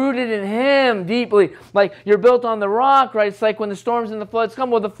not rooted in Him deeply, like you're built on the rock, right? It's like when the storms and the floods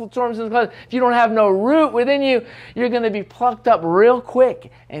come, well, the storms and the floods, if you don't have no root within you, you're going to be plucked up real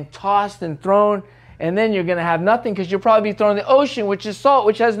quick and tossed and thrown, and then you're going to have nothing, because you'll probably be thrown in the ocean, which is salt,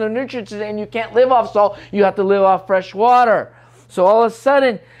 which has no nutrients in it, and you can't live off salt. You have to live off fresh water. So all of a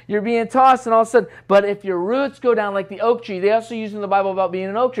sudden, you're being tossed, and all of a sudden, but if your roots go down like the oak tree, they also use in the Bible about being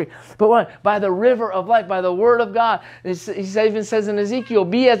an oak tree. But what? By the river of life, by the Word of God. He even says in Ezekiel,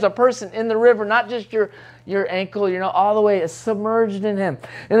 be as a person in the river, not just your ankle, you know, all the way submerged in Him.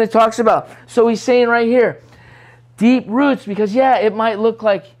 And it talks about, so he's saying right here, deep roots, because yeah, it might look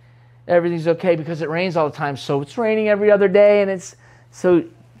like everything's okay because it rains all the time. So it's raining every other day, and it's, so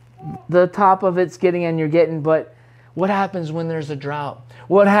the top of it's getting, and you're getting, but what happens when there's a drought?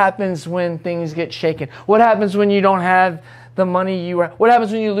 What happens when things get shaken? What happens when you don't have the money you have? What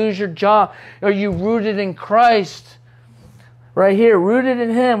happens when you lose your job? Are you rooted in Christ? Right here, rooted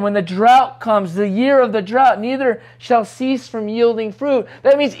in Him. When the drought comes, the year of the drought, neither shall cease from yielding fruit.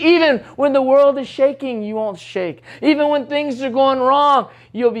 That means even when the world is shaking, you won't shake. Even when things are going wrong,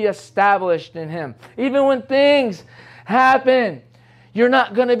 you'll be established in Him. Even when things happen, you're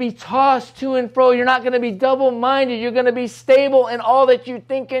not going to be tossed to and fro. You're not going to be double-minded. You're going to be stable in all that you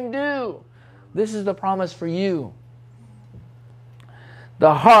think and do. This is the promise for you.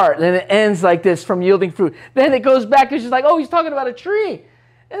 The heart, and it ends like this, from yielding fruit. Then it goes back, it's just like, oh, he's talking about a tree. And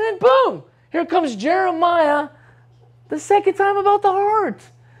then boom, here comes Jeremiah the second time about the heart.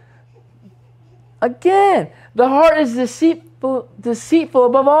 Again, the heart is deceitful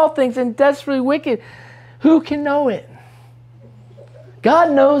above all things and desperately wicked. Who can know it?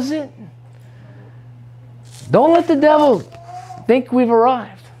 God knows it. Don't let the devil think we've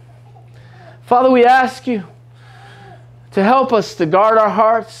arrived. Father, we ask you to help us to guard our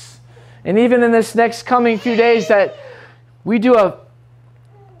hearts. And even in this next coming few days, that we do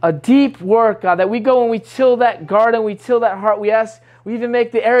a deep work, God, that we go and we till that garden, we till that heart. We even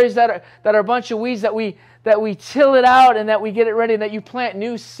make the areas that are a bunch of weeds, that we till it out, and that we get it ready, and that you plant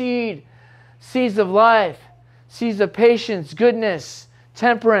new seeds of life, seeds of patience, goodness,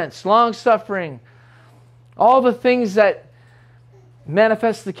 temperance, long-suffering, all the things that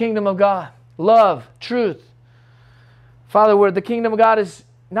manifest the kingdom of God, love, truth. Father, where the kingdom of God is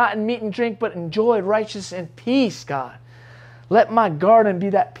not in meat and drink, but in joy, righteousness, and peace, God. Let my garden be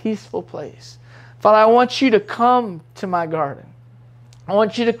that peaceful place. Father, I want you to come to my garden. I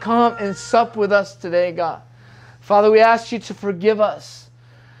want you to come and sup with us today, God. Father, we ask you to forgive us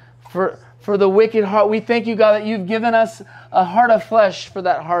for the wicked heart. We thank you, God, that you've given us a heart of flesh for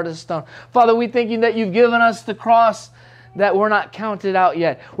that heart of stone. Father, we thank you that you've given us the cross, that we're not counted out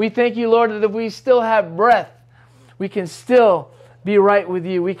yet. We thank you, Lord, that if we still have breath, we can still be right with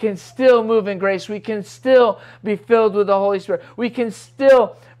you. We can still move in grace. We can still be filled with the Holy Spirit. We can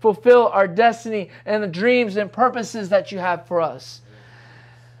still fulfill our destiny and the dreams and purposes that you have for us.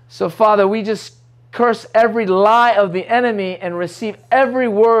 So, Father, we just curse every lie of the enemy and receive every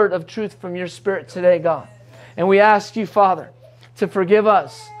word of truth from your Spirit today, God. And we ask you, Father, to forgive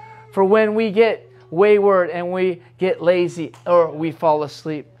us for when we get wayward and we get lazy or we fall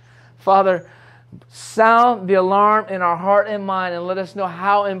asleep. Father, sound the alarm in our heart and mind, and let us know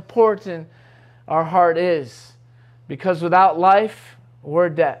how important our heart is, Because without life, we're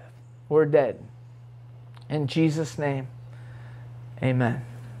dead. We're dead. In Jesus' name, amen.